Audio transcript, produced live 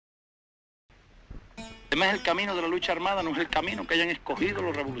Además, el camino de la lucha armada no es el camino que hayan escogido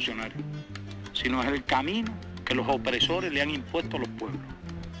los revolucionarios, sino es el camino que los opresores le han impuesto a los pueblos.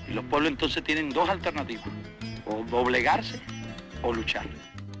 Y los pueblos entonces tienen dos alternativas, o doblegarse o luchar.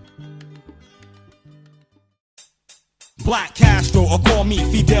 Black Castro, or call me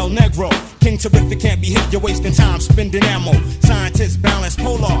Fidel Negro. King Terrific can't be hit, you're wasting time spending ammo. Scientists balance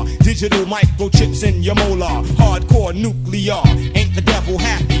polar, digital microchips in your molar. Hardcore nuclear, ain't the devil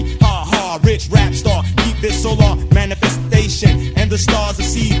happy? Ha ha, rich rap star, keep this solar manifestation. And the stars are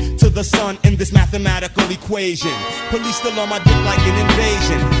seed to the sun in this mathematical equation. Police still on my dick like an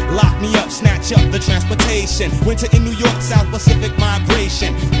invasion. Lock me up, snatch up the transportation. Winter in New York, South Pacific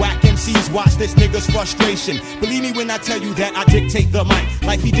migration. Whack MCs, watch this nigga's frustration. Believe me when I tell you that I dictate the mic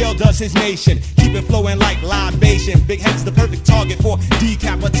like Fidel does his nation. Keep it flowing like libation. Big head's the perfect target for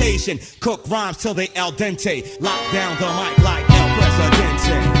decapitation. Cook rhymes till they al dente. Lock down the mic like El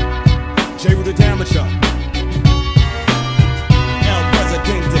Presidente. JERU the Damaja, El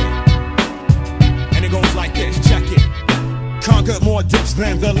Presidente. And it goes like this, check it. Conquered more dips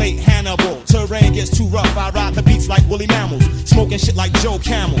than the late Hannibal. Terrain gets too rough, I ride the beats like woolly mammals. Smoking shit like Joe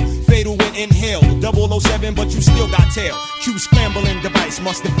Camel. Fatal when inhaled. 007, but you still got tail. Q scrambling device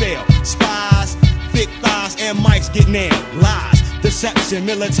must have failed. Spies, thick thighs, and mics get nailed. Lies, deception,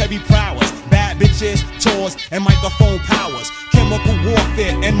 military prowess. Bad bitches, tours, and microphone powers. Chemical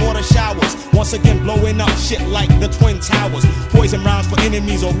warfare and mortar showers. Once again blowing up shit like the Twin Towers. Poison rounds for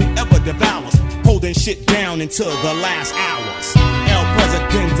enemies or whoever devours. Holding shit down until the last hours. El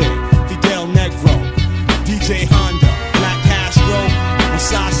Presidente, Fidel Negro, DJ Honda, Black Castro,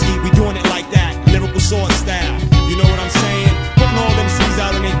 Masai